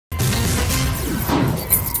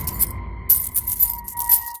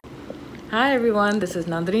Hi everyone, this is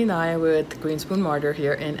Nandini Nair with Greenspoon Marder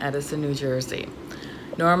here in Edison, New Jersey.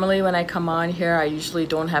 Normally when I come on here, I usually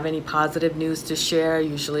don't have any positive news to share.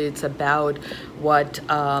 Usually it's about what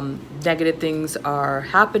negative things are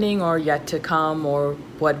happening or yet to come, or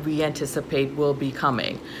what we anticipate will be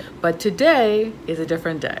coming. But today is a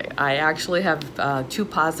different day. I actually have two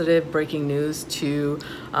positive breaking news to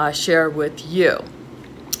share with you.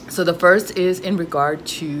 So the first is in regard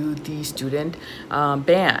to the student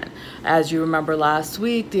ban. As you remember last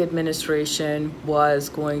week, the administration was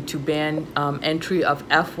going to ban entry of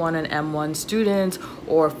F-1 and M-1 students,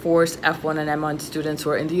 or force F-1 and M-1 students who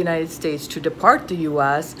are in the United States to depart the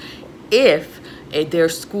U.S. if their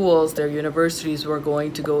schools, their universities were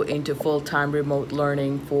going to go into full-time remote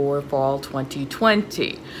learning for fall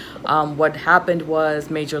 2020. What happened was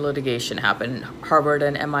major litigation happened. Harvard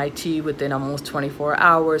and MIT within almost 24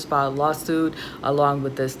 hours filed a lawsuit, along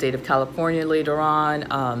with the state of California later on,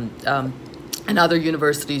 and other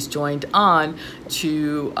universities joined on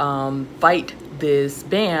to fight this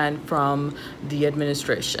ban from the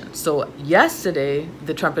administration. So yesterday,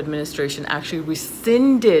 the Trump administration actually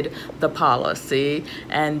rescinded the policy,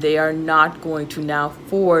 and they are not going to now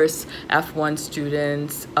force F-1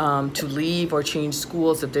 students to leave or change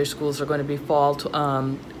schools if their schools are going to be fall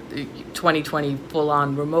 2020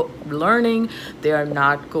 full-on remote learning. They are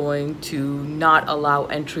not going to not allow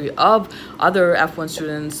entry of other F-1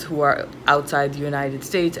 students who are outside the United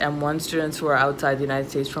States and M-1 students who are outside the United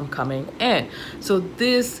States from coming in. So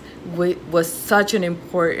this was such an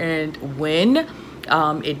important win.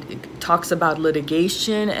 It talks about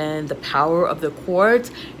litigation and the power of the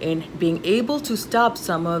courts in being able to stop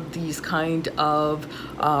some of these kind of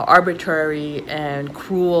arbitrary and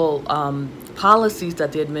cruel policies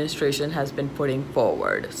that the administration has been putting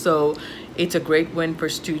forward. So it's a great win for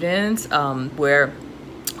students, where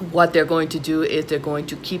what they're going to do is they're going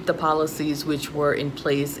to keep the policies which were in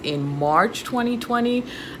place in March 2020,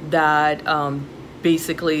 that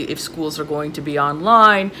basically, if schools are going to be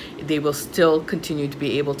online, they will still continue to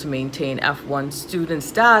be able to maintain F-1 student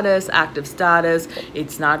status, active status.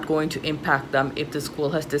 It's not going to impact them if the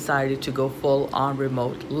school has decided to go full on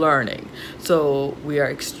remote learning. So we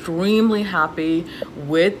are extremely happy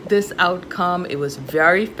with this outcome. It was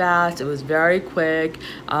very fast, it was very quick,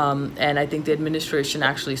 and I think the administration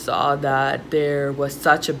actually saw that there was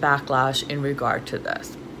such a backlash in regard to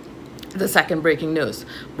this. The second breaking news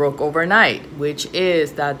broke overnight, which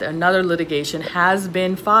is that another litigation has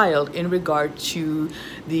been filed in regard to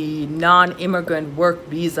the non-immigrant work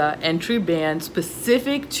visa entry ban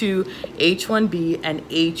specific to H-1B and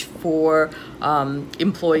H-4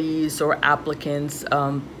 employees or applicants.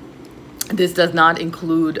 This does not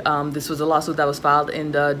include, this was a lawsuit that was filed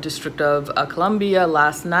in the District of Columbia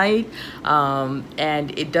last night,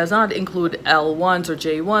 and it does not include L1s or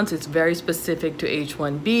J1s. It's very specific to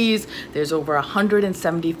H1Bs. There's over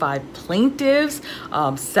 175 plaintiffs,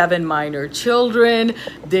 7 minor children.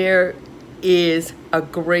 There is a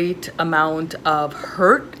great amount of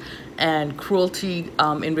hurt and cruelty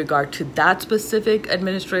in regard to that specific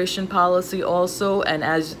administration policy also. And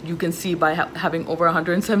as you can see, by having over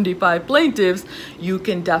 175 plaintiffs, you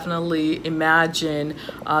can definitely imagine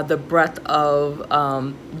the breadth of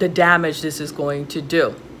the damage this is going to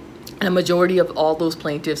do. And a majority of all those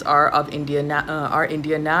plaintiffs are Indian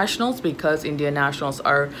nationals, because Indian nationals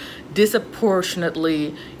are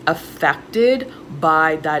disproportionately affected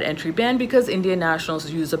by that entry ban, because Indian nationals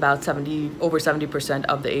use about over 70%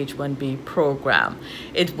 of the H-1B program.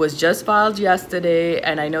 It was just filed yesterday,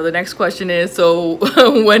 and I know the next question is, so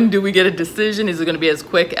when do we get a decision? Is it going to be as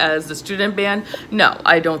quick as the student ban? No,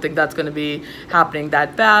 I don't think that's going to be happening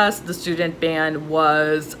that fast. The student ban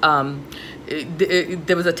was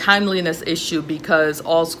there was a timeliness issue because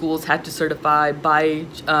all schools had to certify by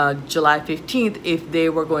July 15th if they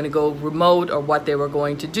were going to go remote or what they were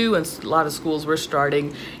going to do, and a lot of schools were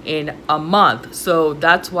starting in a month. So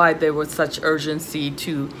that's why there was such urgency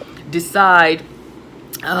to decide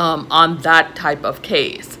on that type of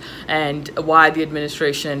case, and why the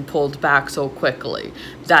administration pulled back so quickly.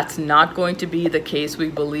 That's not going to be the case, we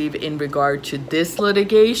believe, in regard to this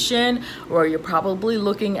litigation, where you're probably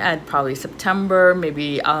looking at September,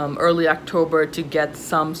 maybe early October, to get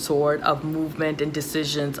some sort of movement and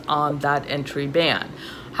decisions on that entry ban.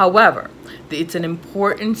 However, it's an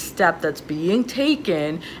important step that's being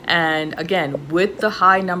taken, and again, with the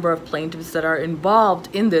high number of plaintiffs that are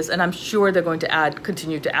involved in this, and I'm sure they're going to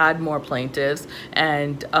continue to add more plaintiffs,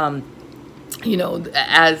 and you know,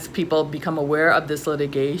 as people become aware of this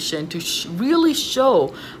litigation, to really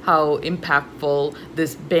show how impactful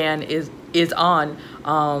this ban is on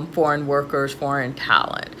foreign workers, foreign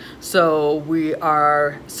talent. So we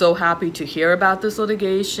are so happy to hear about this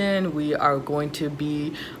litigation. We are going to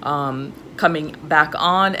be coming back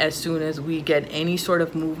on as soon as we get any sort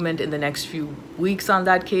of movement in the next few weeks on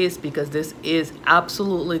that case, because this is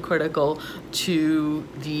absolutely critical to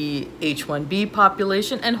the H-1B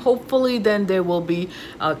population, and hopefully then there will be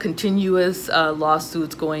continuous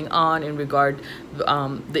lawsuits going on in regard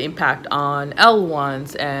the impact on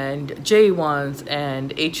L-1s and J-1s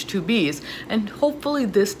and H-2Bs, and hopefully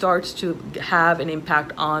this starts to have an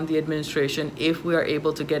impact on the administration if we are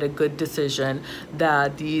able to get a good decision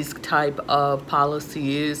that these type of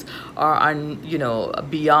policies are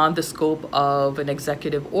beyond the scope of an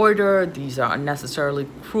executive order. These are unnecessarily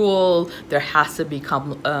cruel. There has to be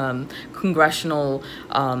congressional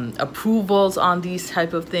approvals on these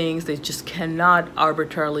type of things. They just cannot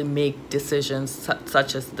arbitrarily make decisions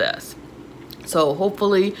such as this. So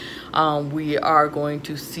hopefully we are going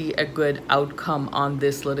to see a good outcome on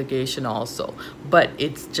this litigation also. But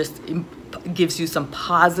it's just gives you some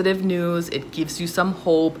positive news. It gives you some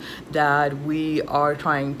hope that we are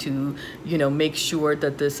trying to, make sure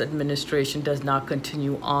that this administration does not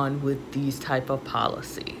continue on with these type of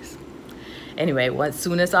policies. Anyway, as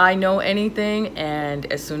soon as I know anything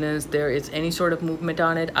and as soon as there is any sort of movement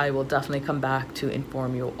on it, I will definitely come back to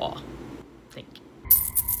inform you all.